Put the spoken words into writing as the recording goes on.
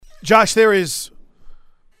Josh, there is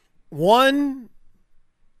one.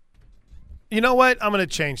 You know what? I'm going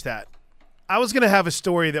to change that. I was going to have a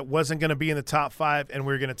story that wasn't going to be in the top 5, and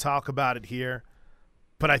we are going to talk about it here.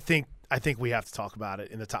 But I think we have to talk about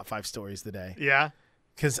it in the top 5 stories today. Yeah.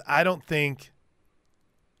 Because I don't think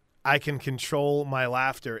I can control my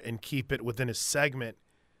laughter and keep it within a segment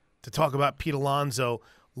to talk about Pete Alonso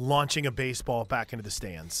launching a baseball back into the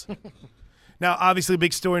stands. Now, obviously,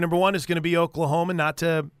 big story number 1 is going to be Oklahoma, not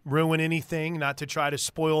to ruin anything, not to try to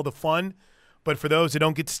spoil the fun. But for those that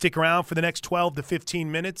don't get to stick around for the next 12 to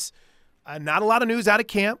 15 minutes, not a lot of news out of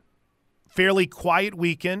camp. Fairly quiet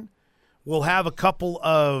weekend. We'll have a couple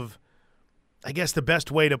of, I guess the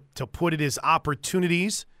best way to put it is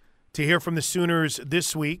opportunities to hear from the Sooners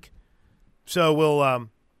this week. So we'll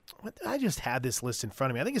I just had this list in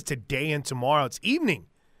front of me. I think it's today and tomorrow. It's evening.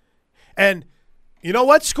 And you know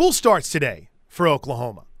what? School starts today for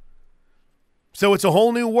Oklahoma. So it's a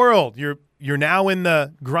whole new world. You're now in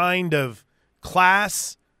the grind of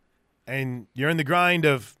class, and you're in the grind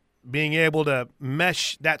of being able to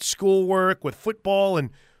mesh that schoolwork with football.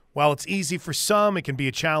 And while it's easy for some, it can be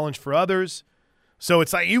a challenge for others. So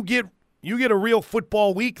it's like you get a real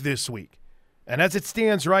football week this week. And as it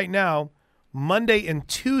stands right now, Monday and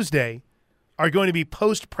Tuesday are going to be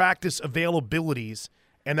post-practice availabilities,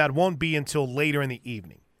 and that won't be until later in the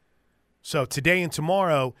evening. So today and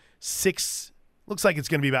tomorrow, 6, looks like it's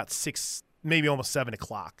going to be about 6, maybe almost 7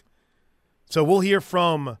 o'clock. So we'll hear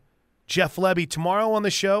from Jeff Lebby tomorrow on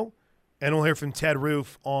the show, and we'll hear from Ted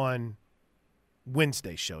Roof on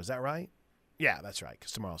Wednesday's show. Is that right? Yeah, that's right,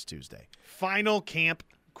 because tomorrow's Tuesday. Final camp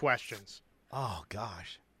questions. Oh,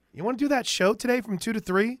 gosh. You want to do that show today from 2 to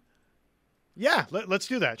 3? Yeah, let's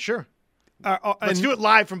do that. Sure. Let's do it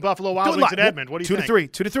live from Buffalo Wild Wings at Edmond. What do you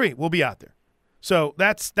think? 2 to 3. We'll be out there. So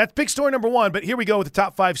that's big story number 1. But here we go with the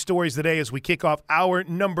top 5 stories today as we kick off hour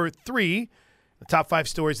number 3. The top 5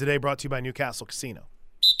 stories today brought to you by Newcastle Casino.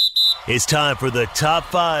 It's time for the top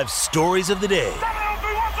 5 stories of the day.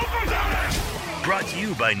 Brought to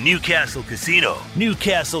you by Newcastle Casino.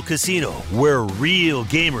 Newcastle Casino, where real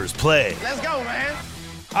gamers play. Let's go, man.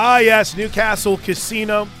 Ah, yes, Newcastle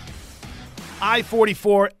Casino.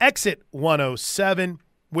 I-44, exit 107,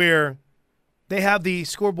 where they have the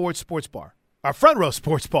Scoreboard Sports Bar, our Front Row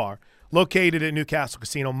Sports Bar, located at Newcastle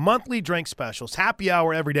Casino. Monthly drink specials, happy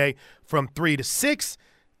hour every day from 3 to 6,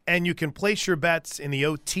 and you can place your bets in the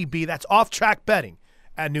OTB. That's off-track betting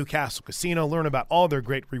at Newcastle Casino. Learn about all their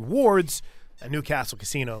great rewards at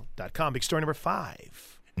newcastlecasino.com. Big story number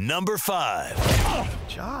 5. Number 5.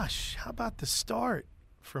 Josh, how about the start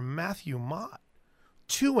from Matthew Mott?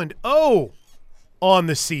 2-0 on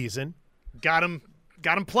the season. Got him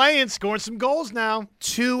playing, scoring some goals now.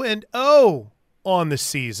 2-0 on the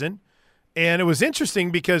season. And it was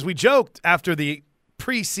interesting because we joked after the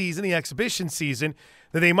preseason, the exhibition season,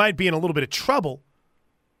 that they might be in a little bit of trouble.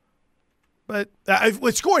 But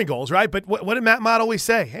with scoring goals, right? But what did Matt Mott always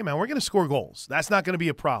say? Hey, man, we're going to score goals. That's not going to be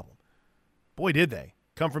a problem. Boy, did they.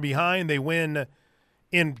 Come from behind. They win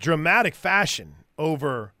in dramatic fashion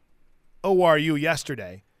over ORU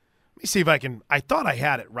yesterday. Let me see if I thought I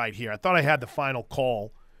had it right here. I thought I had the final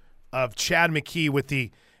call of Chad McKee with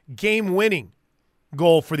the game-winning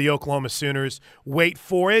goal for the Oklahoma Sooners. Wait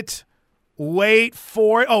for it.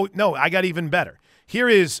 Oh, no, I got even better. Here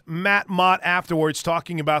is Matt Mott afterwards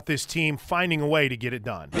talking about this team finding a way to get it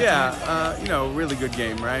done. Yeah, really good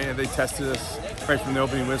game, right? They tested us right from the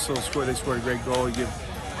opening whistle. They scored a great goal. You give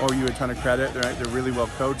ORU a ton of credit. Right? They're really well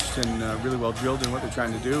coached and really well drilled in what they're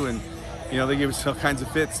trying to do. And, they gave us all kinds of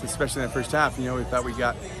fits, especially in that first half. We thought we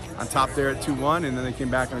got on top there at 2-1, and then they came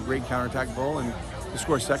back on a great counterattack goal and to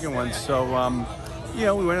score a second one. So, we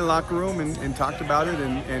went in the locker room and talked about it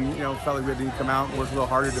and felt like we had to come out and work a little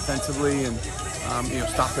harder defensively and,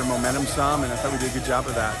 stop their momentum some, and I thought we did a good job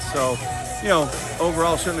of that. So,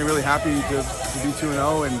 overall, certainly really happy to be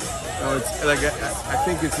 2-0, and, it's like I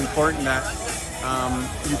think it's important that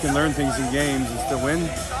you can learn things in games, and to win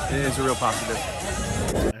is a real positive.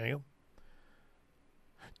 There you go.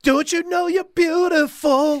 Don't you know you're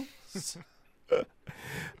beautiful?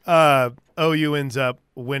 OU ends up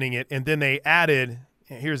winning it, and then they added –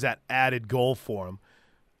 here's that added goal for them.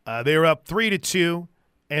 They were up 3-2,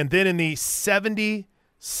 and then in the 77th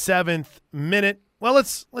minute – well,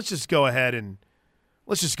 let's just go ahead and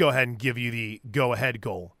give you the go-ahead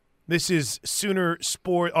goal. This is Sooner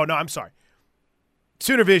Sport – oh, no, I'm sorry.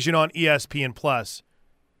 Sooner Vision on ESPN Plus.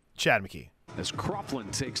 Chad McKee. As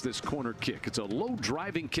Croughtland takes this corner kick. It's a low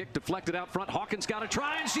driving kick deflected out front. Hawkins got a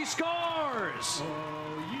try and she scores.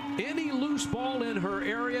 Any loose ball in her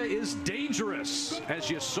area is dangerous, as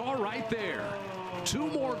you saw right there. 2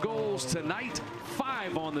 more goals tonight, 5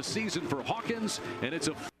 5 on the season for Hawkins, and it's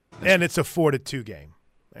a 4-2 game.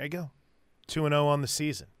 There you go. 2-0 on the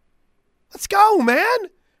season. Let's go, man.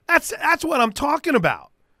 That's what I'm talking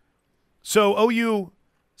about. So OU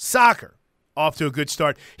soccer off to a good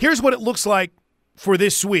start. Here's what it looks like for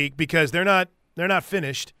this week because they're not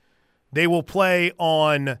finished. They will play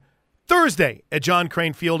on Thursday at John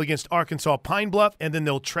Crane Field against Arkansas Pine Bluff, and then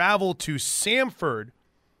they'll travel to Samford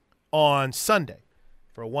on Sunday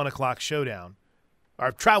for a 1 o'clock showdown.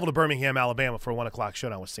 Or travel to Birmingham, Alabama for a 1 o'clock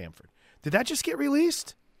showdown with Samford. Did that just get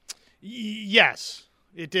released? Yes,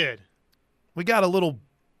 it did. We got a little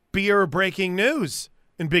beer breaking news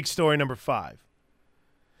in big story number 5.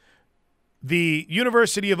 The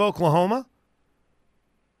University of Oklahoma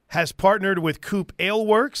has partnered with Coop Ale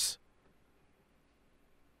Works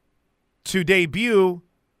to debut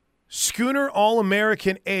Schooner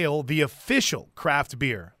All-American Ale, the official craft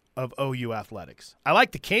beer of OU Athletics. I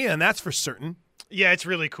like the can, that's for certain. Yeah, it's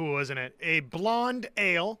really cool, isn't it? A blonde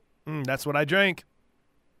ale. That's what I drank.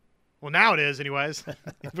 Well, now it is, anyways.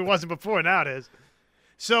 If it wasn't before, now it is.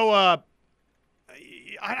 So I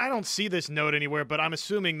don't see this note anywhere, but I'm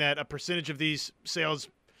assuming that a percentage of these sales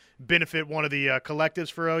benefit one of the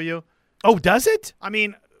collectives for OU. Oh, does it? I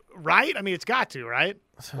mean, right? I mean, it's got to, right?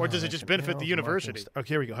 Or does it just benefit the university? Okay,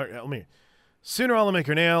 here we go. Let me. Schooner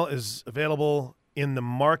All-American Ale is available in the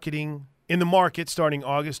market starting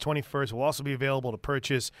August 21st. Will also be available to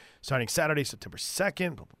purchase starting Saturday, September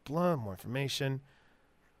 2nd. Blah, blah, blah. More information.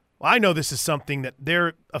 Well, I know this is something that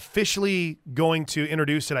they're officially going to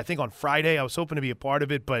introduce it, I think, on Friday. I was hoping to be a part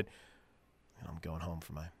of it, but I'm going home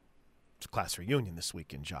for my class reunion this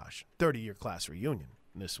weekend, Josh. 30-year class reunion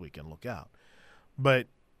this weekend. Look out. But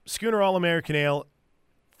Schooner All-American Ale,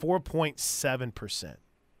 4.7%.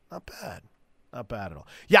 Not bad. Not bad at all.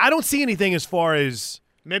 Yeah, I don't see anything as far as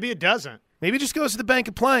 – maybe it doesn't. Maybe it just goes to the bank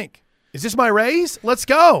of plank. Is this my raise? Let's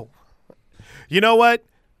go. You know what?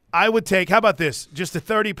 I would take – how about this? Just a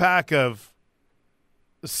 30-pack of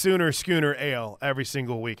Schooner Ale every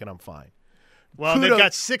single week, and I'm fine. Well, they've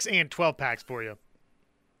got 6 and 12 packs for you.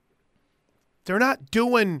 They're not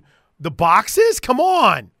doing the boxes? Come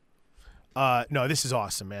on. No, this is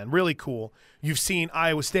awesome, man. Really cool. You've seen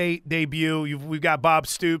Iowa State debut. We've got Bob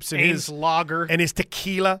Stoops and his lager and his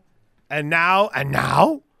tequila, and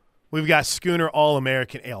now we've got Schooner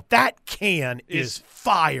All-American Ale. That can is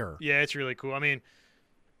fire. Yeah, it's really cool. I mean,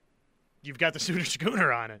 you've got the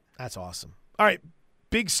Schooner on it. That's awesome. All right,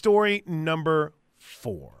 big story number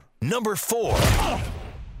 4. Number 4.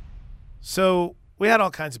 So we had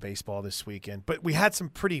all kinds of baseball this weekend, but we had some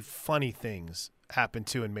pretty funny things happen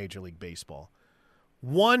too in Major League Baseball.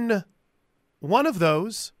 One of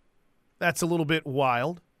those, that's a little bit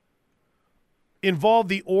wild, involved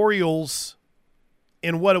the Orioles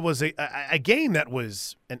in what it was a game that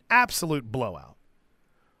was an absolute blowout.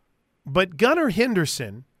 But Gunnar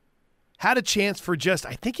Henderson had a chance for just,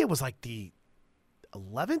 I think it was like the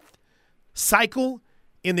 11th cycle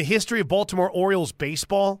in the history of Baltimore Orioles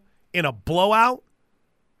baseball in a blowout.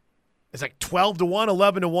 It's like 12-1,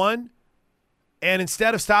 11-1. And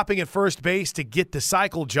instead of stopping at first base to get the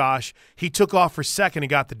cycle, Josh, he took off for second and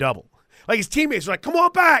got the double. Like his teammates were like, come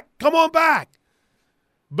on back.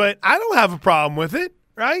 But I don't have a problem with it,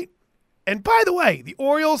 right? And by the way, the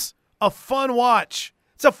Orioles, a fun watch.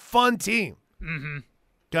 It's a fun team. Mm-hmm.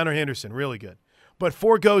 Gunnar Henderson, really good. But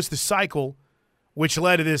foregoes the cycle, which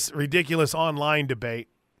led to this ridiculous online debate.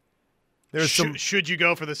 Should you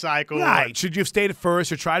go for the cycle? Right. Should you have stayed at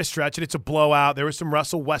first or try to stretch it? It's a blowout. There was some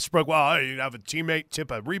Russell Westbrook. Well, you have a teammate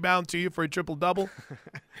tip a rebound to you for a triple-double.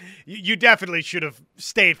 You definitely should have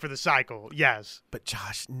stayed for the cycle, yes. But,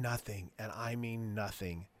 Josh, nothing, and I mean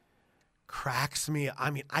nothing, cracks me. I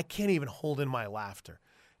mean, I can't even hold in my laughter.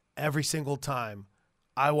 Every single time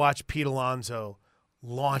I watch Pete Alonso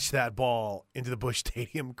launch that ball into the Busch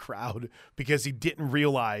Stadium crowd because he didn't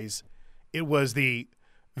realize it was the –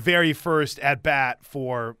 very first at bat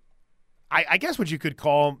for, I guess what you could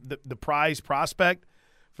call the prize prospect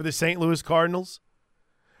for the St. Louis Cardinals.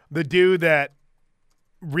 The dude that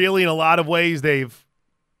really in a lot of ways they've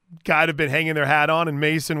kind of been hanging their hat on, and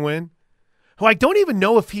Mason Wynn, who I don't even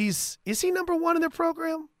know if is he number 1 in their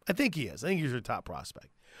program? I think he is. I think he's their top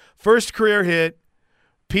prospect. First career hit,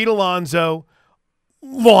 Pete Alonso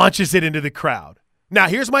launches it into the crowd. Now,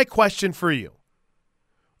 here's my question for you.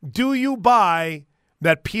 Do you buy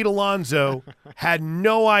that Pete Alonso had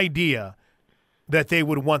no idea that they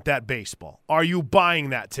would want that baseball? Are you buying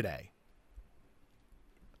that today?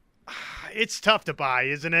 It's tough to buy,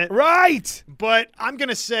 isn't it? Right. But I'm going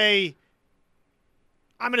to say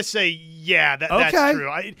yeah, that's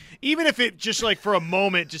true. Even if it just like for a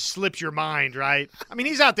moment just slips your mind, right? I mean,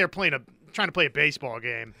 he's out there playing a trying to play a baseball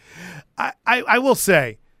game. I will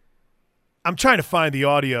say, I'm trying to find the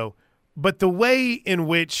audio, but the way in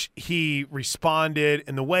which he responded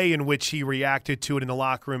and the way in which he reacted to it in the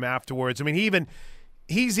locker room afterwards, I mean,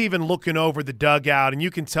 he's even looking over the dugout, and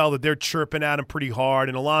you can tell that they're chirping at him pretty hard.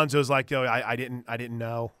 And Alonso's like, "Yo, I didn't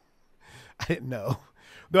know. I didn't know."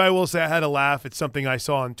 Though I will say I had a laugh at something I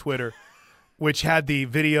saw on Twitter, which had the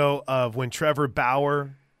video of when Trevor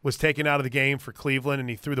Bauer was taken out of the game for Cleveland and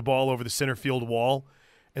he threw the ball over the center field wall.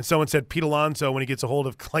 And someone said Pete Alonso when he gets a hold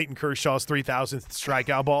of Clayton Kershaw's 3,000th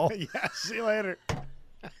strikeout ball. Yeah, see you later.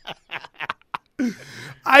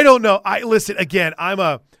 I don't know. Listen, again, I'm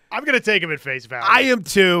going to take him at face value. I am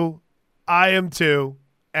too.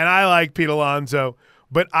 And I like Pete Alonso,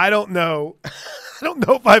 but I don't know. I don't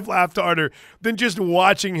know if I've laughed harder than just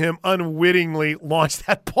watching him unwittingly launch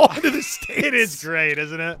that ball into the stands. It is great,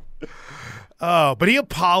 isn't it? Oh, but he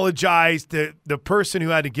apologized. The person who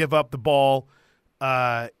had to give up the ball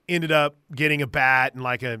ended up getting a bat and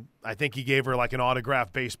I think he gave her like an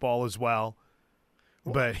autographed baseball as well.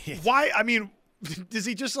 But why? I mean, does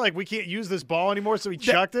he just we can't use this ball anymore, so he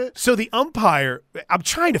chucked it? So the umpire, I'm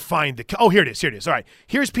trying to find here it is. All right,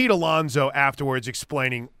 here's Pete Alonso afterwards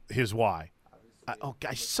explaining his why. Oh,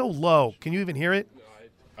 gosh, so low. Can you even hear it?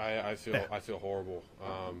 I feel horrible.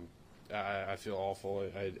 I feel awful.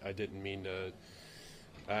 I didn't mean to.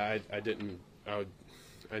 I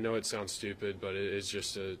know it sounds stupid, but it's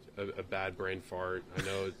just a bad brain fart. I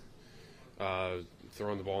know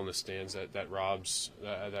throwing the ball in the stands that robs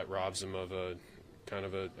him of a kind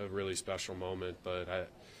of a really special moment. But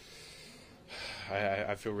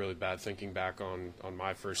I feel really bad thinking back on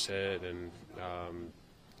my first hit and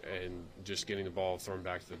just getting the ball thrown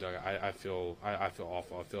back to the dugout. I feel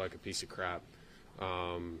awful. I feel like a piece of crap.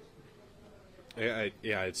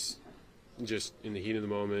 It's just in the heat of the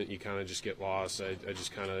moment, you kind of just get lost. I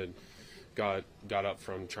just kind of got up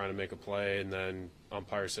from trying to make a play, and then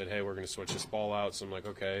umpire said, "Hey, we're going to switch this ball out." So I'm like,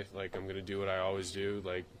 okay, I'm going to do what I always do,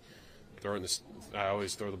 I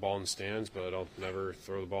always throw the ball in the stands, but I'll never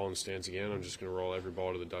throw the ball in the stands again. I'm just going to roll every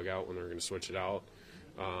ball to the dugout when they're going to switch it out.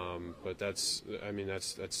 But that's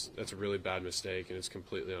a really bad mistake, and it's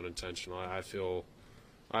completely unintentional. I feel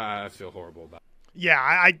horrible about it.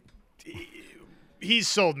 Yeah, he's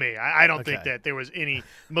sold me. I don't think that there was any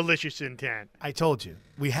malicious intent. I told you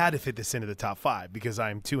we had to fit this into the top 5 because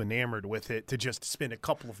I'm too enamored with it to just spend a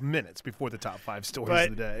couple of minutes before the top 5 stories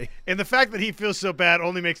of the day. And the fact that he feels so bad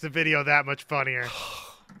only makes the video that much funnier.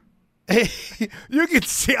 You can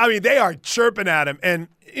see, they are chirping at him. And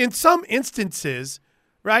in some instances,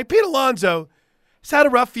 right, Pete Alonso has had a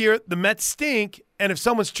rough year. The Mets stink. And if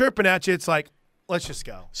someone's chirping at you, it's like, let's just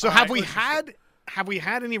go. So have we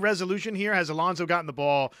had any resolution here? Has Alonso gotten the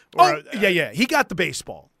ball? Yeah. He got the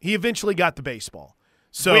baseball. He eventually got the baseball.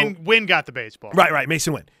 So Wynn got the baseball. Right.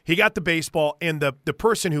 Mason Wynn. He got the baseball, and the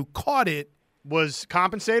person who caught it was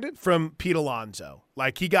compensated from Pete Alonso.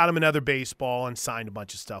 He got him another baseball and signed a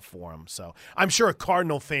bunch of stuff for him. So I'm sure a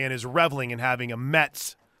Cardinal fan is reveling in having a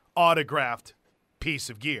Mets autographed piece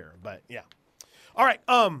of gear. But yeah. All right.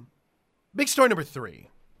 Big story number 3.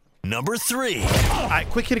 Number 3. All right,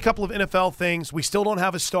 quick hit a couple of NFL things. We still don't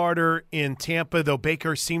have a starter in Tampa, though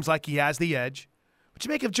Baker seems like he has the edge. What you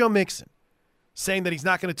make of Joe Mixon saying that he's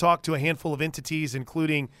not going to talk to a handful of entities,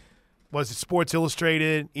 including, Sports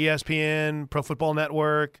Illustrated, ESPN, Pro Football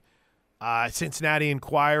Network, Cincinnati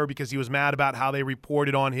Enquirer, because he was mad about how they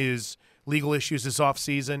reported on his legal issues this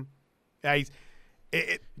offseason.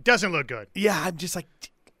 It doesn't look good. Yeah, I'm just like,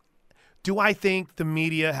 do I think the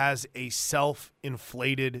media has a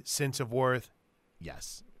self-inflated sense of worth?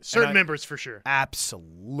 Yes. Certain members for sure.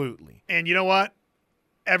 Absolutely. And you know what?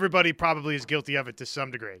 Everybody probably is guilty of it to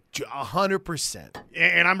some degree. 100%.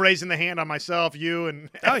 And I'm raising the hand on myself, you,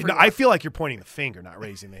 and no, I feel like you're pointing the finger, not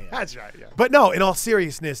raising the hand. That's right, yeah. But no, in all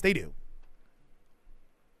seriousness, they do.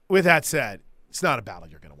 With that said, it's not a battle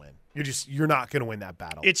you're going to win. You're not going to win that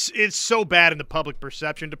battle. It's so bad in the public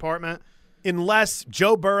perception department. Unless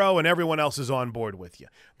Joe Burrow and everyone else is on board with you.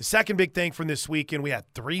 The second big thing from this weekend, we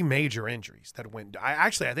had 3 major injuries that went. I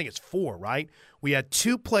think it's 4, right? We had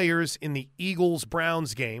 2 players in the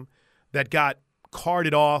Eagles-Browns game that got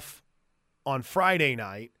carted off on Friday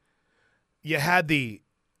night. You had the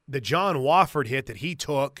John Wofford hit that he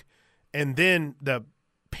took, and then the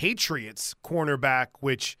Patriots cornerback,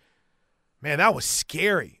 which, man, that was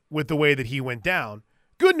scary with the way that he went down.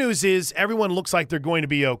 Good news is everyone looks like they're going to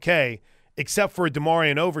be okay, except for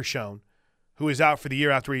DeMarion Overshown, who is out for the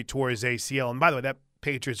year after he tore his ACL. And by the way, that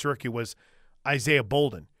Patriots rookie was Isaiah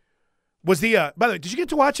Bolden. By the way, did you get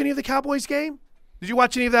to watch any of the Cowboys game? Did you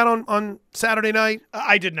watch any of that on Saturday night?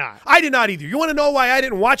 I did not. I did not either. You want to know why I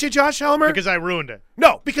didn't watch it, Josh Helmer? Because I ruined it.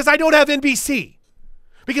 No, because I don't have NBC.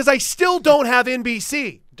 Because I still don't have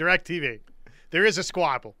NBC. DirecTV. There is a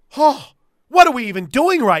squabble. Oh, what are we even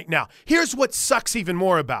doing right now? Here's what sucks even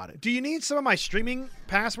more about it. Do you need some of my streaming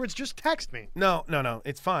passwords? Just text me. No.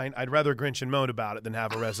 It's fine. I'd rather Grinch and moan about it than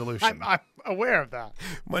have a resolution. I'm aware of that.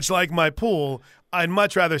 Much like my pool, I'd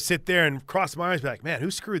much rather sit there and cross my eyes and be like, man,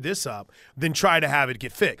 who screwed this up, than try to have it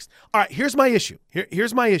get fixed. All right, here's my issue.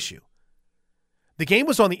 Here's my issue. The game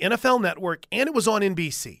was on the NFL Network and it was on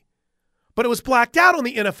NBC. But it was blacked out on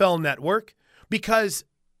the NFL Network because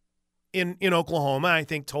in Oklahoma, I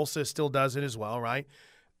think Tulsa still does it as well, right?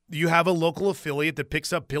 You have a local affiliate that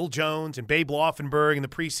picks up Bill Jones and Babe Laufenberg and the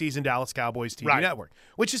preseason Dallas Cowboys TV network,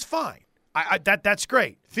 which is fine. That's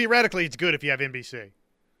great. Theoretically, it's good if you have NBC.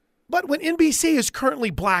 But when NBC is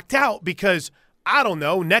currently blacked out because, I don't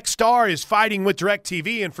know, Nexstar is fighting with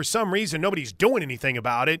DirecTV and for some reason nobody's doing anything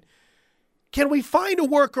about it, can we find a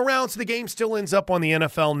workaround so the game still ends up on the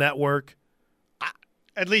NFL Network?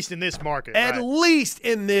 At least in this market. At least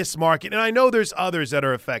in this market. And I know there's others that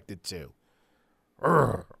are affected too.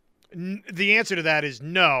 The answer to that is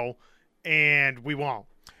no, and we won't.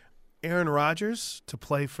 Aaron Rodgers to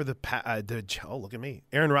play for look at me.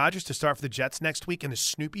 Aaron Rodgers to start for the Jets next week in the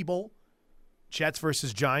Snoopy Bowl. Jets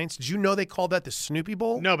versus Giants. Did you know they called that the Snoopy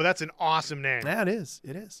Bowl? No, but that's an awesome name. Yeah, it is.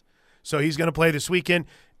 It is. So he's going to play this weekend.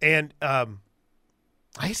 And I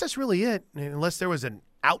guess that's really it, unless there was an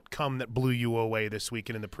outcome that blew you away this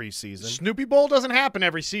weekend in the preseason. Snoopy Bowl doesn't happen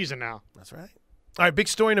every season now. That's right. All right, big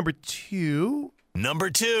story number 2.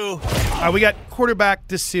 Number 2. We got quarterback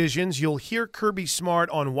decisions. You'll hear Kirby Smart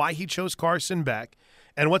on why he chose Carson Beck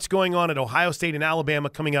and what's going on at Ohio State and Alabama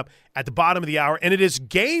coming up at the bottom of the hour. And it is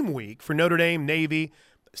game week for Notre Dame, Navy,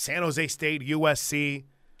 San Jose State, USC.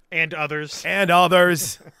 And others.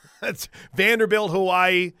 That's Vanderbilt,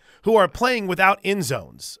 Hawaii, who are playing without end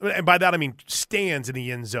zones. And by that, I mean stands in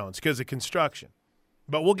the end zones because of construction.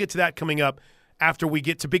 But we'll get to that coming up after we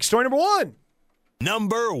get to big story number 1.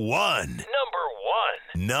 Number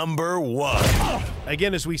 1.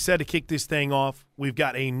 Again, as we said to kick this thing off, we've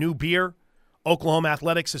got a new beer. Oklahoma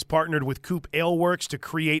Athletics has partnered with Coop Ale Works to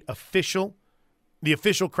create the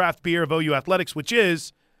official craft beer of OU Athletics, which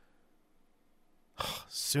is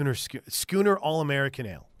Schooner All-American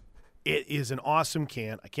Ale. It is an awesome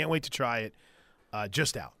can. I can't wait to try it.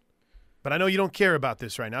 Just out. But I know you don't care about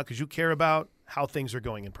this right now because you care about how things are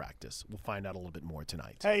going in practice. We'll find out a little bit more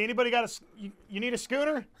tonight. Hey, anybody got you need a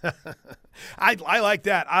schooner? I like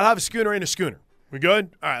that. I'll have a schooner and a schooner. We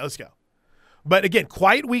good? All right, let's go. But again,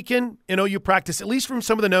 quiet weekend in OU practice, at least from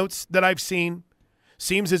some of the notes that I've seen.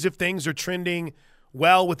 Seems as if things are trending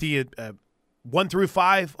well with the 1 through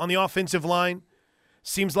 5 on the offensive line.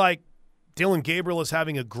 Seems like Dylan Gabriel is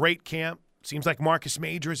having a great camp. Seems like Marcus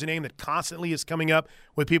Major is a name that constantly is coming up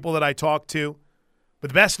with people that I talk to. But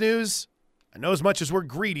the best news, I know as much as we're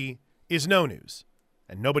greedy, is no news.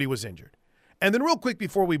 And nobody was injured. And then real quick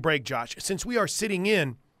before we break, Josh, since we are sitting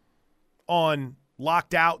in on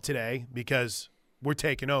locked out today because we're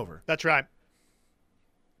taking over. That's right.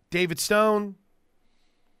 David Stone,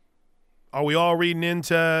 are we all reading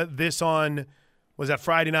into this on, was that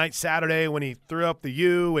Friday night, Saturday when he threw up the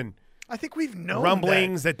U and I think we've known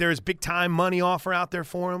rumblings that there's big-time money offer out there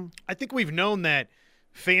for him? I think we've known that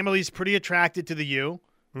family's pretty attracted to the U,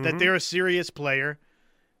 that they're a serious player.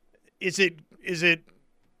 Is it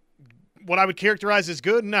what I would characterize as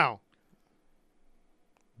good? No.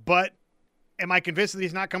 But am I convinced that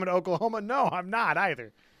he's not coming to Oklahoma? No, I'm not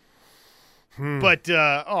either. But,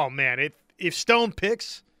 oh, man, if Stone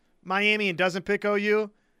picks Miami and doesn't pick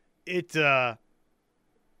OU,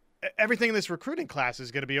 everything in this recruiting class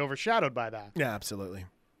is going to be overshadowed by that. Yeah, absolutely.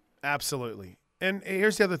 Absolutely. And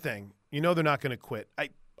here's the other thing. You know they're not going to quit.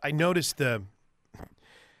 I noticed the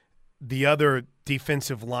other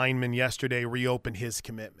defensive lineman yesterday reopened his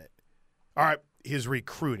commitment. All right, his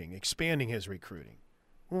recruiting, expanding his recruiting.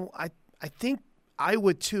 Well, I think I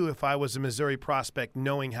would too if I was a Missouri prospect,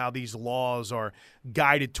 knowing how these laws are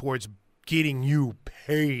guided towards getting you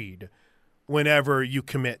paid whenever you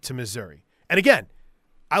commit to Missouri. And again,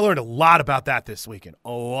 I learned a lot about that this weekend.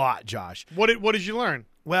 A lot, Josh. What did you learn?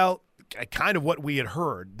 Well, kind of what we had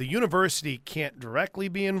heard. The university can't directly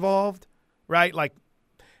be involved, right? Like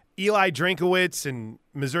Eli Drinkowitz and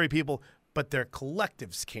Missouri people, but their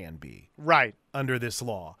collectives can be. Right. Under this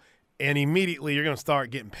law. And immediately you're going to start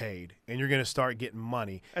getting paid, and you're going to start getting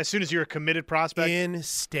money. As soon as you're a committed prospect?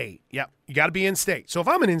 In-state. Yep. You got to be in-state. So if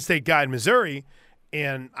I'm an in-state guy in Missouri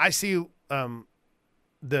and I see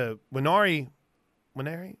the Winari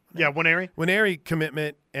Yeah, Nwaneri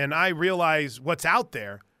commitment, and I realize what's out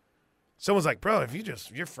there. Someone's like, bro, if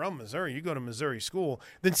you're from Missouri, you go to Missouri school,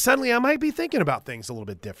 then suddenly I might be thinking about things a little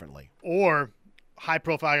bit differently. Or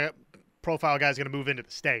high-profile guy's going to move into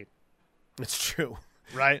the state. It's true.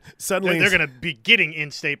 Right? Suddenly they're going to be getting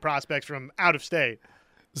in-state prospects from out of state.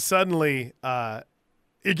 Suddenly, you're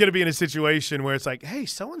going to be in a situation where it's like, hey,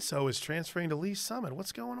 so-and-so is transferring to Lee Summit.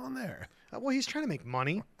 What's going on there? Well, he's trying to make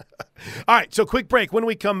money. All right, so quick break. When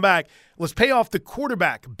we come back, let's pay off the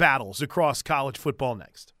quarterback battles across college football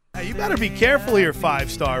next. Hey, you better be careful here,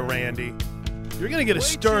 5-star Randy. You're going to get a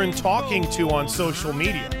stern talking to on social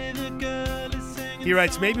media. He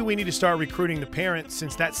writes, maybe we need to start recruiting the parents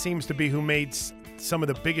since that seems to be who made some of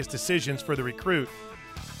the biggest decisions for the recruit.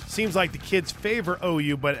 Seems like the kids favor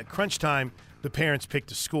OU, but at crunch time, the parents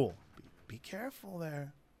picked a school. Be careful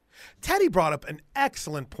there. Teddy brought up an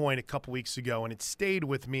excellent point a couple weeks ago, and it stayed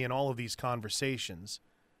with me in all of these conversations.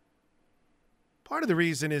 Part of the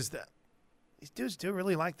reason is that these dudes do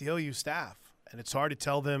really like the OU staff, and it's hard to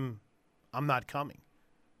tell them I'm not coming.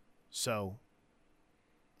 So,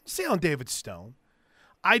 see on David Stone.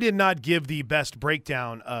 I did not give the best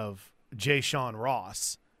breakdown of Jay Sean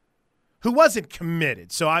Ross, who wasn't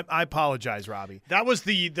committed. So I apologize, Robbie. That was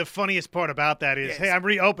the funniest part about that is, hey, I'm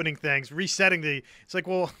reopening things, resetting the – it's like,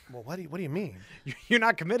 well, what do you mean? You're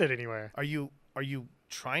not committed anywhere. Are you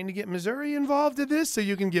trying to get Missouri involved in this so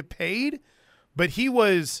you can get paid? But he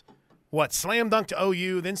was – slam dunk to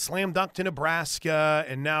OU, then slam dunk to Nebraska,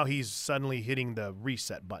 and now he's suddenly hitting the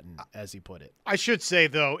reset button, as he put it. I should say,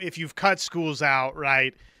 though, if you've cut schools out,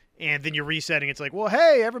 right, and then you're resetting, it's like, well,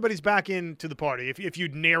 hey, everybody's back into the party if you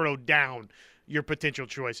narrowed down your potential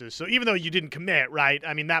choices. So even though you didn't commit, right,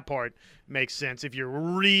 I mean, that part makes sense if you're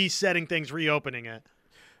resetting things, reopening it.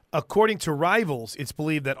 According to Rivals, it's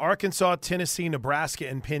believed that Arkansas, Tennessee, Nebraska,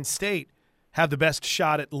 and Penn State have the best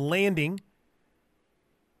shot at landing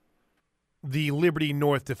the Liberty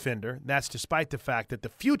North defender. That's despite the fact that the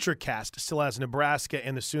future cast still has Nebraska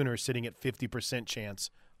and the Sooners sitting at 50% chance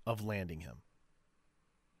of landing him.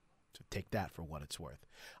 So take that for what it's worth.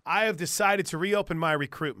 I have decided to reopen my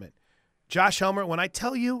recruitment. Josh Helmer, when I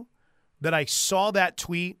tell you that I saw that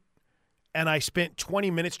tweet and I spent 20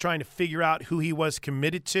 minutes trying to figure out who he was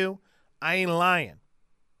committed to, I ain't lying.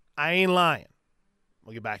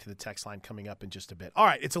 We'll get back to the text line coming up in just a bit. All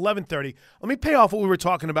right, it's 11:30. Let me pay off what we were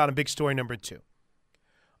talking about in big story number 2.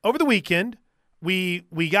 Over the weekend, we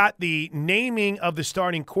got the naming of the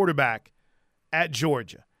starting quarterback at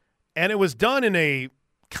Georgia. And it was done in a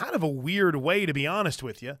kind of a weird way, to be honest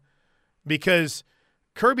with you, because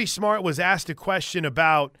Kirby Smart was asked a question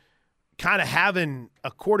about kind of having a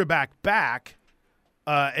quarterback back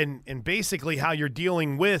and basically how you're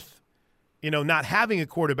dealing with not having a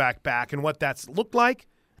quarterback back and what that's looked like.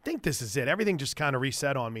 I think this is it. Everything just kind of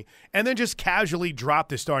reset on me. And then just casually dropped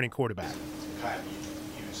the starting quarterback. Kind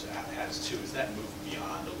of use has too. Is that moved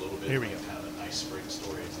beyond a little bit? Here we go. Kind of a nice spring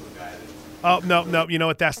story into the guy that. Oh, no. You know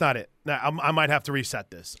what? That's not it. No, I might have to reset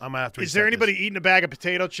this. Is there anybody eating a bag of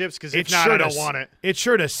potato chips? Because if not, I don't want it. It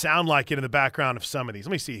sure does sound like it in the background of some of these.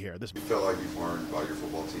 Let me see here. You felt like you've learned about your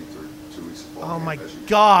football team through 2 weeks of ball. Oh, my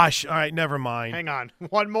gosh. All right, never mind. Hang on.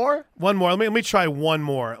 One more? One more. Let me try one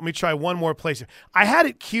more. Let me try one more place. I had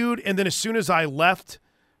it queued, and then as soon as I left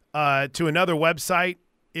to another website,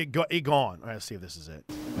 it gone. All right, let's see if this is it.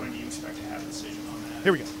 When do you expect to have a decision on that?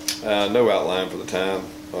 Here we go. No outline for the time.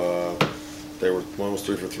 One was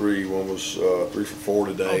 3 for 3, one was 3 for 4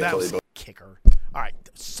 today. Oh, that was kicker. All right,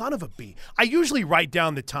 son of a bee. I usually write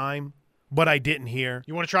down the time, but I didn't hear.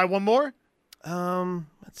 You want to try one more?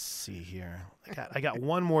 Let's see here. I got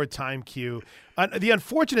one more time cue. The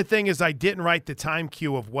unfortunate thing is I didn't write the time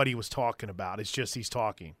cue of what he was talking about. It's just he's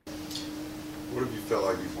talking. What have you felt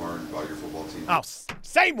like you've learned about your football team? Oh,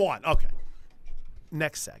 same one. Okay.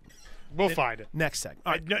 Next segment. We'll find it. Next segment.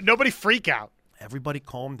 All right. Nobody freak out. Everybody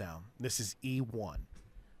calm down. This is E1.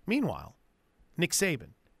 Meanwhile, Nick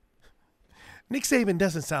Saban. Nick Saban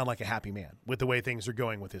doesn't sound like a happy man with the way things are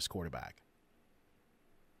going with his quarterback.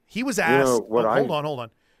 He was asked hold on.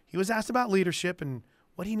 He was asked about leadership and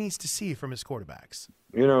what he needs to see from his quarterbacks.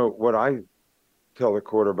 What I tell the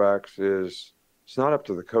quarterbacks is it's not up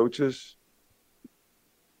to the coaches.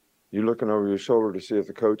 You're looking over your shoulder to see if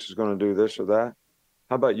the coach is going to do this or that.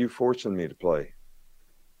 How about you forcing me to play?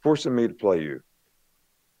 Forcing me to play you.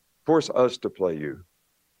 Force us to play you.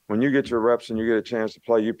 When you get your reps and you get a chance to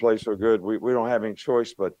play, you play so good, we don't have any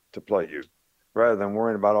choice but to play you rather than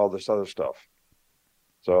worrying about all this other stuff.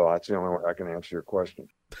 So that's the only way I can answer your question.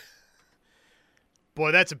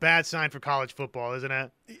 Boy, that's a bad sign for college football, isn't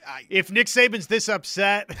it? If Nick Saban's this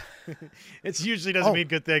upset, it usually doesn't mean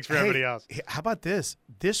good things for everybody else. How about this?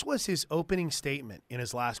 This was his opening statement in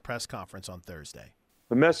his last press conference on Thursday.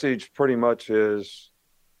 The message pretty much is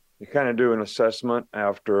you kind of do an assessment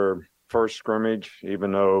after first scrimmage,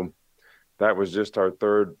 even though that was just our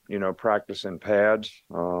third, practice in pads.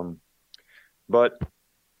 But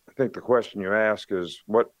I think the question you ask is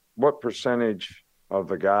what percentage of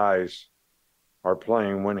the guys are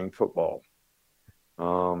playing winning football?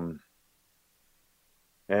 And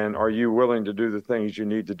are you willing to do the things you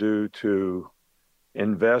need to do to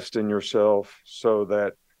invest in yourself so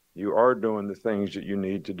that you are doing the things that you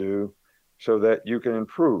need to do so that you can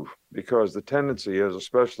improve? Because the tendency is,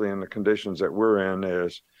 especially in the conditions that we're in,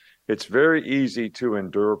 is it's very easy to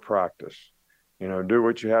endure practice. Do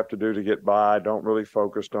what you have to do to get by. Don't really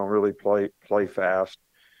focus. Don't really play fast.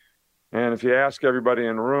 And if you ask everybody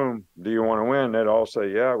in the room, do you want to win? They'd all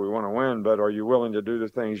say, yeah, we want to win, but are you willing to do the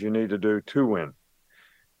things you need to do to win?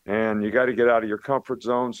 And you got to get out of your comfort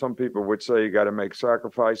zone. Some people would say you got to make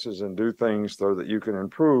sacrifices and do things so that you can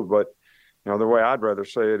improve. But, the way I'd rather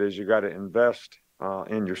say it is you got to invest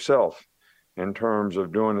in yourself in terms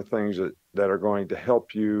of doing the things that are going to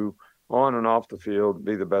help you on and off the field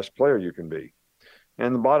be the best player you can be.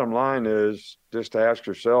 And the bottom line is just to ask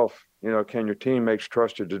yourself, can your teammates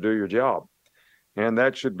trust you to do your job? And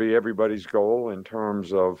that should be everybody's goal in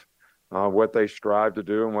terms of what they strive to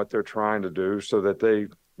do and what they're trying to do so that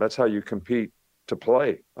that's how you compete to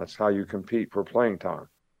play. That's how you compete for playing time.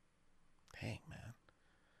 Dang, man.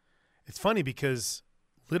 It's funny because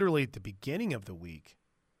literally at the beginning of the week,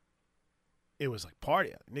 it was like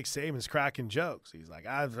party. Nick Saban's cracking jokes. He's like,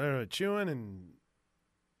 I've chewing and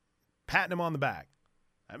patting him on the back.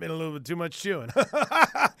 I made a little bit too much chewing.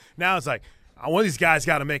 Now it's like, one of these guys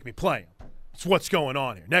got to make me play him. It's what's going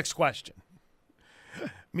on here. Next question.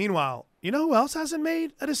 Meanwhile, you know who else hasn't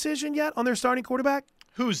made a decision yet on their starting quarterback?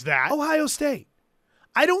 Who's that? Ohio State.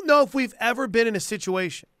 I don't know if we've ever been in a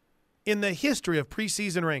situation in the history of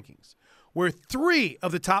preseason rankings where 3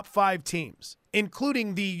 of the top 5 teams,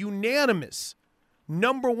 including the unanimous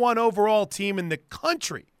 #1 overall team in the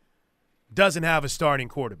country, doesn't have a starting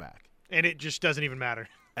quarterback. And it just doesn't even matter.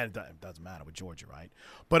 And it doesn't matter with Georgia, right?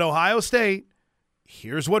 But Ohio State,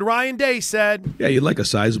 here's what Ryan Day said. Yeah, you'd like a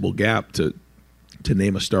sizable gap to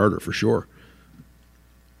name a starter for sure.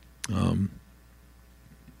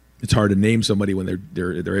 It's hard to name somebody when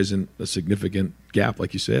there isn't a significant gap,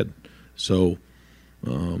 like you said. So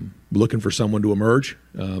looking for someone to emerge.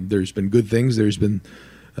 There's been good things. There's been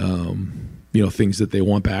things that they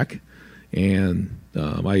want back. And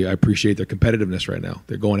I appreciate their competitiveness right now.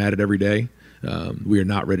 They're going at it every day. We are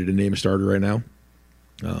not ready to name a starter right now.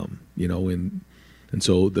 And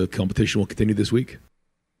so the competition will continue this week.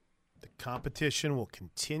 The competition will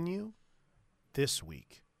continue this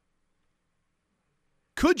week.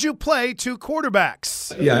 Could you play 2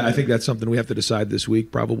 quarterbacks? Yeah, I think that's something we have to decide this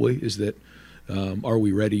week probably, is that are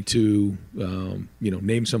we ready to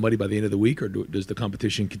name somebody by the end of the week, or does the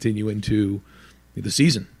competition continue into the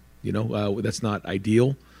season? That's not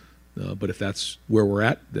ideal, but if that's where we're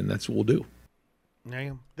at, then that's what we'll do.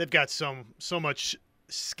 They've got so much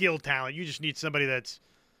skill talent. You just need somebody that's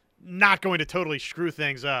not going to totally screw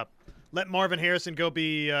things up. Let Marvin Harrison go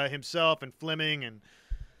be himself, and Fleming, and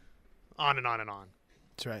on and on and on.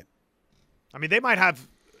 That's right. I mean, they might have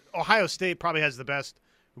 – Ohio State probably has the best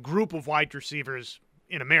group of wide receivers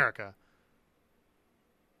in America.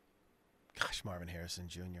 Gosh, Marvin Harrison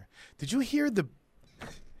Jr. Did you hear the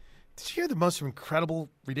most incredible,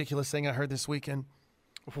 ridiculous thing I heard this weekend?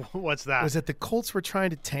 What's that? Was that the Colts were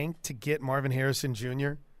trying to tank to get Marvin Harrison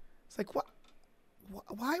Jr.? It's like, what?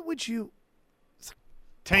 Why would you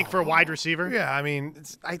tank for a wide receiver? Yeah, I mean,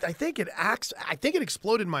 I think it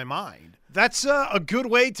exploded my mind. That's a good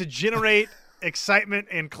way to generate excitement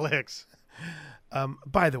and clicks.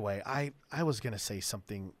 By the way, I was going to say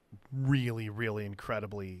something really, really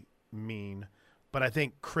incredibly mean, but I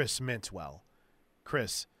think Chris meant well.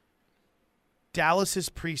 Chris, Dallas's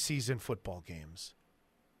preseason football games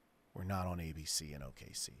were not on ABC and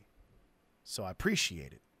OKC. So I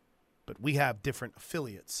appreciate it. But we have different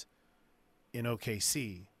affiliates in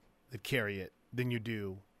OKC that carry it than you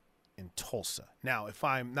do in Tulsa. Now, if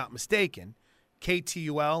I'm not mistaken,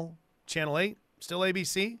 KTUL, Channel 8, still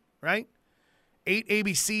ABC, right? 8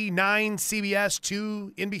 ABC, 9 CBS,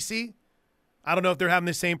 2 NBC. I don't know if they're having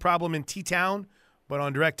the same problem in T-Town, but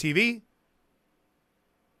on DirecTV,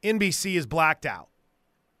 NBC is blacked out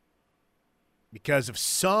because of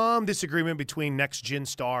some disagreement between Next Gen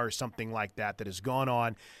Star or something like that has gone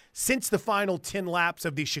on since the final 10 laps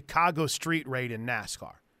of the Chicago street raid in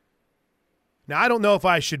NASCAR. Now, I don't know if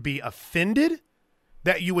I should be offended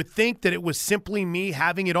that you would think that it was simply me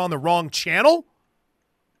having it on the wrong channel,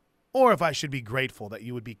 or if I should be grateful that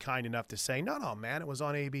you would be kind enough to say, no, man, it was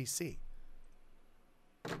on ABC.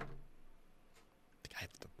 I think I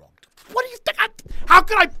have the wrong. What do you think? How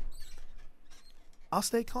could I? I'll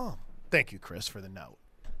stay calm. Thank you, Chris, for the note.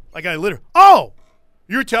 Like I literally. Oh,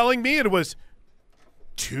 you're telling me it was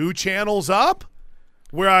 2 channels up,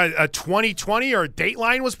 where a 2020 or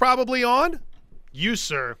Dateline was probably on? You,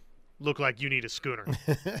 sir, look like you need a schooner.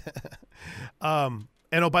 And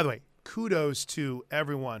oh, by the way, kudos to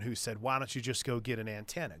everyone who said, why don't you just go get an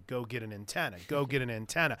antenna? Go get an antenna. Go get an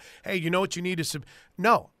antenna. Hey, you know what you need to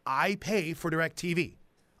No, I pay for DirecTV.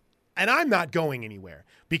 And I'm not going anywhere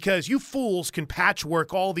because you fools can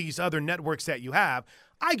patchwork all these other networks that you have.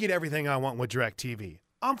 I get everything I want with DirecTV.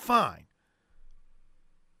 I'm fine.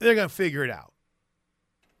 They're going to figure it out.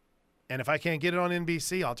 And if I can't get it on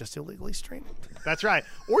NBC, I'll just illegally stream it. That's right.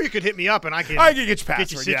 Or you could hit me up and I can get your password,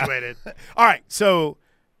 get you situated. Yeah. All right, so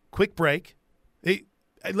quick break.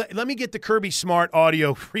 Let me get the Kirby Smart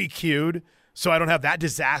audio pre-queued so I don't have that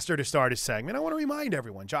disaster to start a segment. I want to remind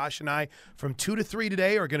everyone, Josh and I, from 2 to 3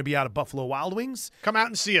 today, are going to be out of Buffalo Wild Wings. Come out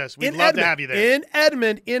and see us. We'd love to have you there. In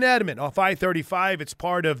Edmond, off I-35. It's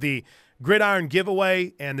part of the Gridiron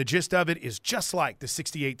giveaway, and the gist of it is just like the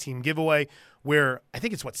 68-team giveaway, where I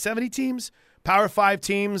think it's, 70 teams? Power 5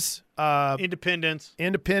 teams.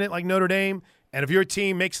 Independent like Notre Dame. And if your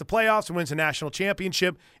team makes the playoffs and wins a national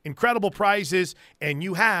championship, incredible prizes, and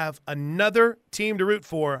you have another team to root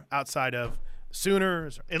for outside of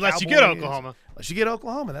Sooners. Or Unless Cowboys. you get Oklahoma. Unless you get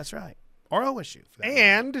Oklahoma, that's right. Or OSU.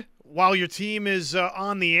 And while your team is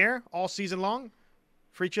on the air all season long,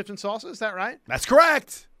 free chips and salsa, is that right? That's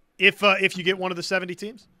correct. If you get one of the 70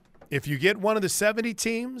 teams? If you get one of the 70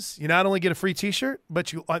 teams, you not only get a free T-shirt,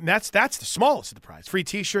 but that's the smallest of the prize. Free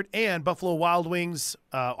T-shirt and Buffalo Wild Wings,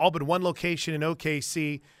 all but one location in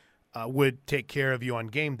OKC, would take care of you on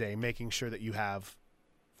game day, making sure that you have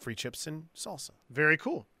free chips and salsa. Very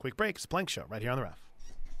cool. Quick break. It's Plank Show right here on the Ref.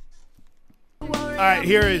 All right,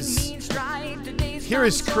 here is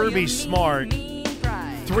Kirby Smart,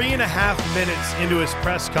 3.5 minutes into his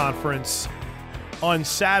press conference on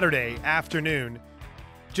Saturday afternoon,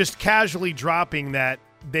 just casually dropping that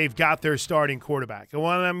they've got their starting quarterback. And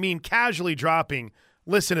when I mean casually dropping,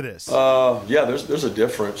 listen to this. Yeah, there's a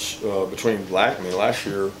difference between last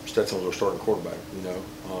year Stetson was our starting quarterback.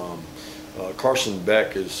 Carson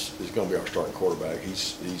Beck is going to be our starting quarterback.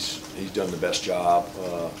 He's done the best job.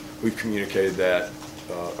 We've communicated that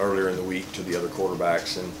earlier in the week to the other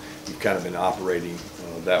quarterbacks, and we've kind of been operating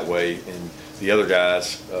that way. And the other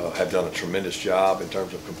guys have done a tremendous job in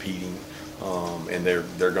terms of competing. And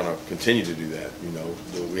they're going to continue to do that.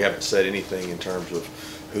 We haven't said anything in terms of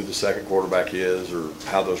who the second quarterback is or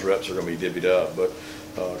how those reps are going to be divvied up. But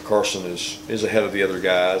Carson is ahead of the other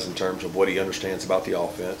guys in terms of what he understands about the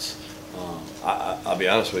offense. I'll be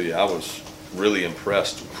honest with you, I was really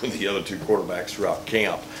impressed with the other 2 quarterbacks throughout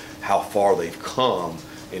camp, how far they've come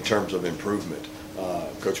in terms of improvement.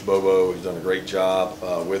 Coach Bobo has done a great job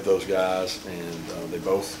with those guys, and they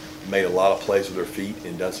both made a lot of plays with their feet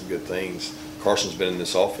and done some good things. Carson's been in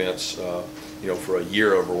this offense, for a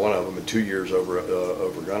year over one of them and 2 years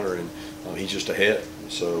over Gunner, and he's just ahead.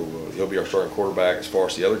 So he'll be our starting quarterback. As far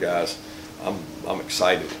as the other guys, I'm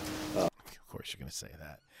excited. Of course you're going to say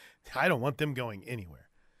that. I don't want them going anywhere.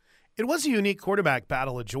 It was a unique quarterback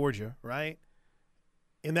battle at Georgia, right?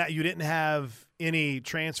 In that you didn't have any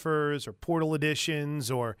transfers or portal additions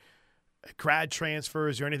or grad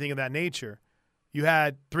transfers or anything of that nature. You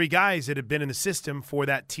had 3 guys that had been in the system for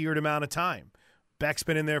that tiered amount of time. Beck's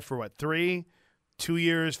been in there for, 3? 2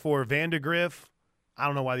 years for Vandegrift. I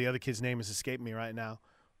don't know why the other kid's name has escaped me right now.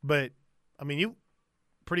 But, you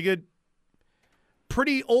pretty good,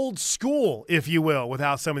 pretty old school, if you will, with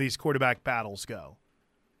how some of these quarterback battles go.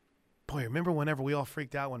 Boy, remember whenever we all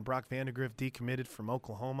freaked out when Brock Vandegrift decommitted from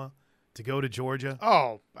Oklahoma to go to Georgia?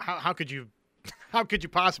 Oh, how could you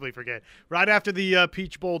possibly forget? Right after the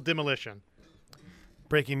Peach Bowl demolition.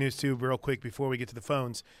 Breaking news, too, real quick before we get to the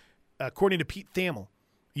phones. According to Pete Thamel,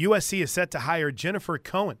 USC is set to hire Jennifer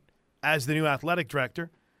Cohen as the new athletic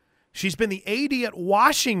director. She's been the AD at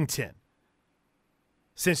Washington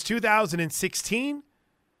since 2016.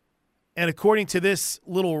 And according to this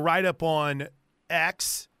little write-up on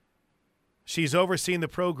X, she's overseen the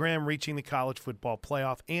program reaching the college football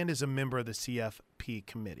playoff and is a member of the CFP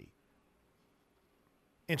committee.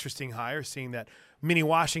 Interesting hire, seeing that many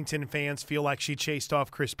Washington fans feel like she chased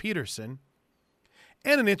off Chris Peterson.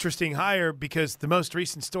 And an interesting hire because the most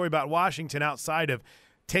recent story about Washington, outside of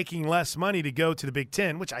taking less money to go to the Big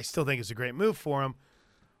Ten, which I still think is a great move for them,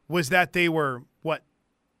 was that they were,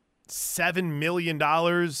 $7 million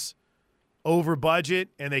over budget,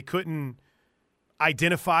 and they couldn't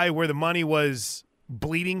identify where the money was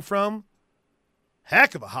bleeding from?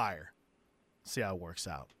 Heck of a hire. See how it works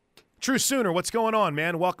out. True Sooner, what's going on,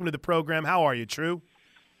 man? Welcome to the program. How are you, True?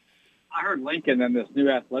 I heard Lincoln and this new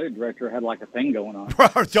athletic director had like a thing going on.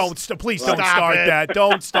 Please don't start that.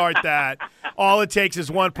 Don't start that. All it takes is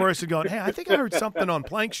one person going, hey, I think I heard something on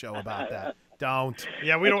Plank Show about that. Don't.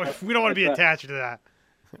 Yeah, we don't want to be attached to that.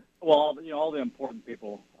 Well, all the important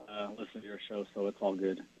people listen to your show, so it's all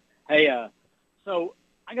good. Hey, so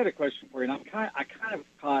I got a question for you, and I kind of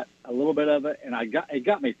caught a little bit of it, and it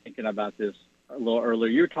got me thinking about this a little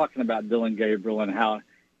earlier. You were talking about Dillon Gabriel and how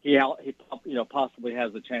he possibly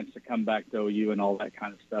has a chance to come back to OU and all that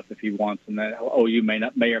kind of stuff if he wants, and that OU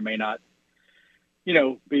may or may not,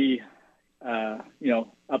 be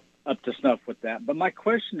up to snuff with that. But my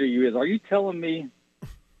question to you is: are you telling me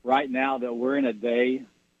right now that we're in a day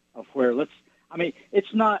of where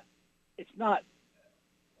it's not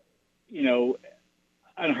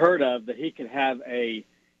unheard of that he could have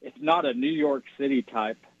it's not a New York City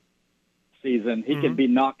type season. He could be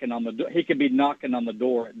knocking on the door. He could be knocking on the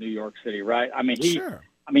door at New York City, right? Sure.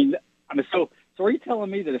 So are you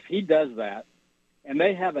telling me that if he does that and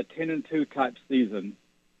they have a 10-2 type season,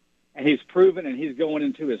 and he's proven and he's going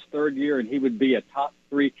into his third year and he would be a top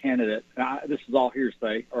 3 candidate? This is all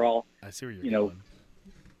hearsay or all. I see where you're going.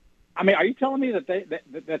 Are you telling me that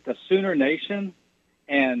that the Sooner Nation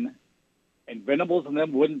and Venables and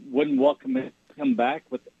them wouldn't welcome him back?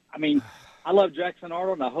 I love Jackson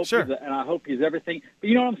Arnold, and I hope he's everything. But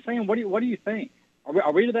you know what I'm saying? What do you think?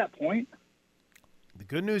 Are we to that point? The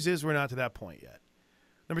good news is we're not to that point yet.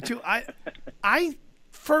 Number 2, I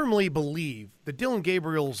firmly believe that Dillon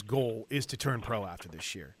Gabriel's goal is to turn pro after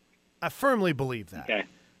this year. I firmly believe that. Okay.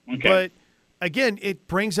 But again, it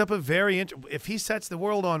brings up a if he sets the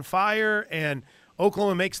world on fire and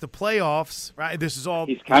Oklahoma makes the playoffs, right? This is all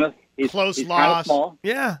close loss. Small.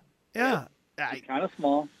 Yeah. He's kind of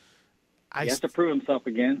small. He has to prove himself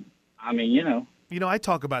again. I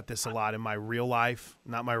talk about this a lot in my real life,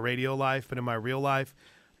 not my radio life, but in my real life.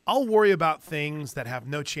 I'll worry about things that have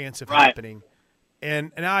no chance of happening.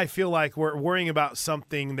 And now I feel like we're worrying about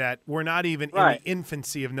something that we're not even in the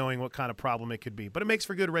infancy of knowing what kind of problem it could be. But it makes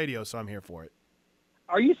for good radio, so I'm here for it.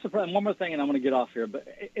 Are you surprised? One more thing, and I'm going to get off here. But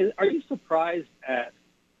are you surprised at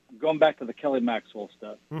going back to the Kelly Maxwell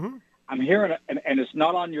stuff? Mm-hmm. I'm hearing, and it's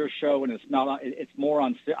not on your show, and it's not on. It's more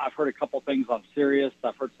on. I've heard a couple things on Sirius.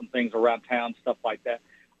 I've heard some things around town, stuff like that.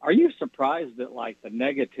 Are you surprised that the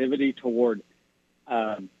negativity toward,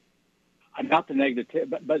 not the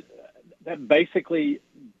negative, but that basically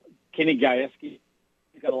Kenny Gajewski,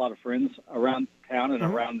 he's got a lot of friends around town and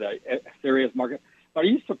around the Sirius market. But are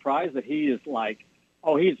you surprised that he is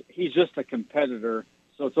he's just a competitor,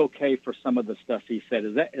 so it's okay for some of the stuff he said?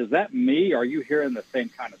 Is that me? Or are you hearing the same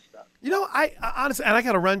kind of stuff? I honestly, and I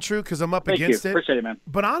got to run true because I'm up against it. Appreciate it, man.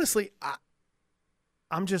 But honestly, I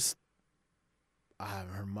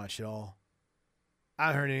haven't heard much at all. I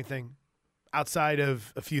haven't heard anything outside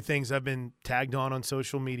of a few things I've been tagged on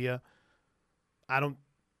social media. I don't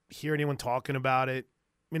hear anyone talking about it.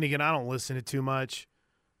 Again, I don't listen to too much.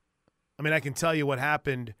 I can tell you what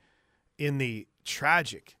happened in the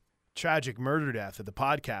tragic murder death of the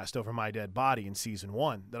podcast Over My Dead Body in season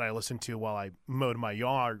 1 that I listened to while I mowed my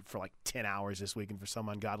yard for 10 hours this weekend for some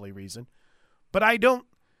ungodly reason. But I don't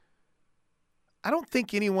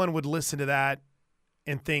think anyone would listen to that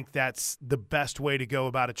and think that's the best way to go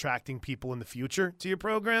about attracting people in the future to your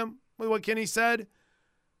program with what Kenny said.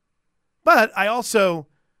 But I also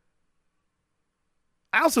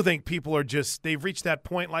think people are they've reached that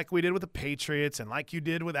point like we did with the Patriots and like you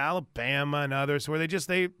did with Alabama and others where they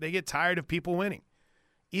get tired of people winning.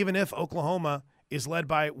 Even if Oklahoma is led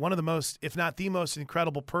by one of the most, if not the most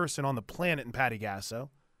incredible person on the planet in Patty Gasso,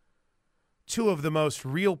 2 of the most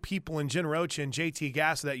real people in Jen Rocha and JT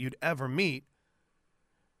Gasso that you'd ever meet,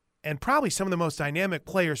 and probably some of the most dynamic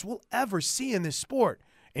players we'll ever see in this sport,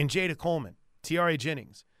 in Jada Coleman, Tiare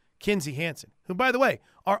Jennings, Kinsey Hansen, who, by the way,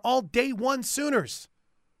 are all day one Sooners.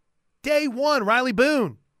 Day one, Riley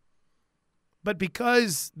Boone. But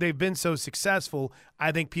because they've been so successful,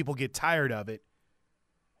 I think people get tired of it.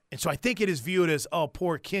 And so I think it is viewed as, oh,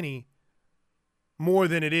 poor Kenny, more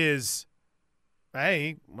than it is,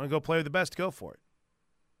 hey, want to go play with the best, go for it.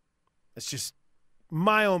 It's just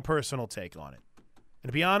my own personal take on it. And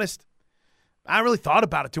to be honest, I haven't really thought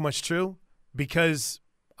about it too much, True, because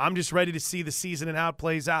I'm just ready to see the season and how it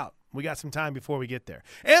plays out. We got some time before we get there.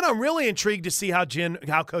 And I'm really intrigued to see how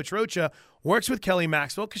Coach Rocha works with Kelly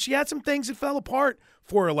Maxwell, because she had some things that fell apart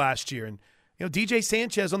for her last year. And, DJ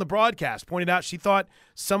Sanchez on the broadcast pointed out she thought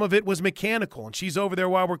some of it was mechanical, and she's over there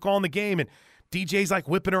while we're calling the game, and DJ's like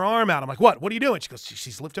whipping her arm out. I'm like, what? What are you doing? She goes,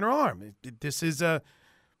 she's lifting her arm. This is a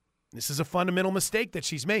fundamental mistake that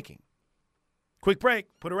she's making. Quick break.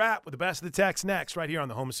 Put a wrap with the best of the text next right here on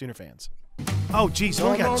the Home of Sooner Fans. Oh, geez, we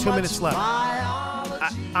only got 2 minutes left.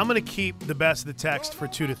 I'm going to keep the best of the text for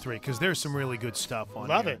 2 to 3 because there's some really good stuff on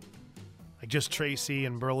Love here. it. Like just Tracy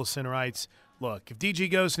and Burleson writes, look, if DG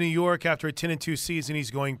goes to New York after a 10-2 season,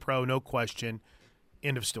 he's going pro, no question.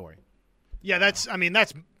 End of story. Yeah, that's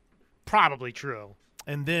probably true.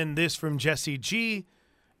 And then this from Jesse G.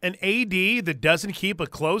 An AD that doesn't keep a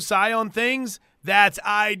close eye on things, that's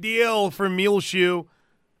ideal for Muleshoe.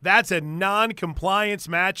 That's a non-compliance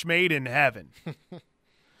match made in heaven.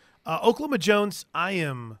 Oklahoma Jones,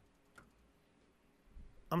 I'm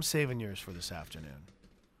saving yours for this afternoon.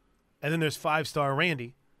 And then there's 5-star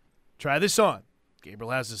Randy. Try this on. Gabriel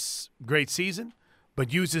has this great season,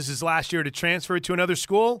 but uses his last year to transfer to another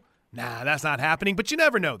school? Nah, that's not happening, but you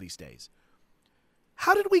never know these days.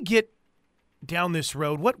 How did we get down this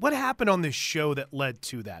road? What happened on this show that led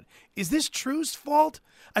to that? Is this True's fault?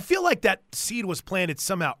 I feel like that seed was planted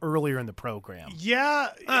somehow earlier in the program. Yeah,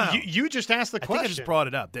 you just asked the question. I think I just brought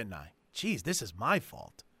it up, didn't I? Jeez, this is my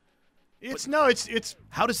fault. It's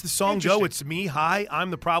how does the song go? It's me. Hi,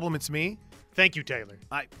 I'm the problem. It's me. Thank you, Taylor.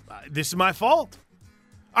 This is my fault.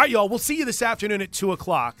 All right, y'all. We'll see you this afternoon at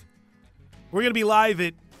 2:00. We're going to be live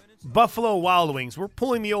at Buffalo Wild Wings. We're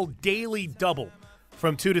pulling the old daily double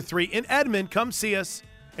from 2 to 3 in Edmond. Come see us.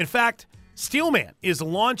 In fact, Steelman is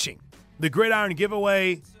launching the Gridiron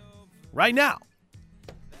giveaway right now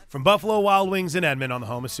from Buffalo Wild Wings in Edmond on the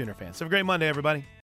Home of Sooner Fans. Have a great Monday, everybody.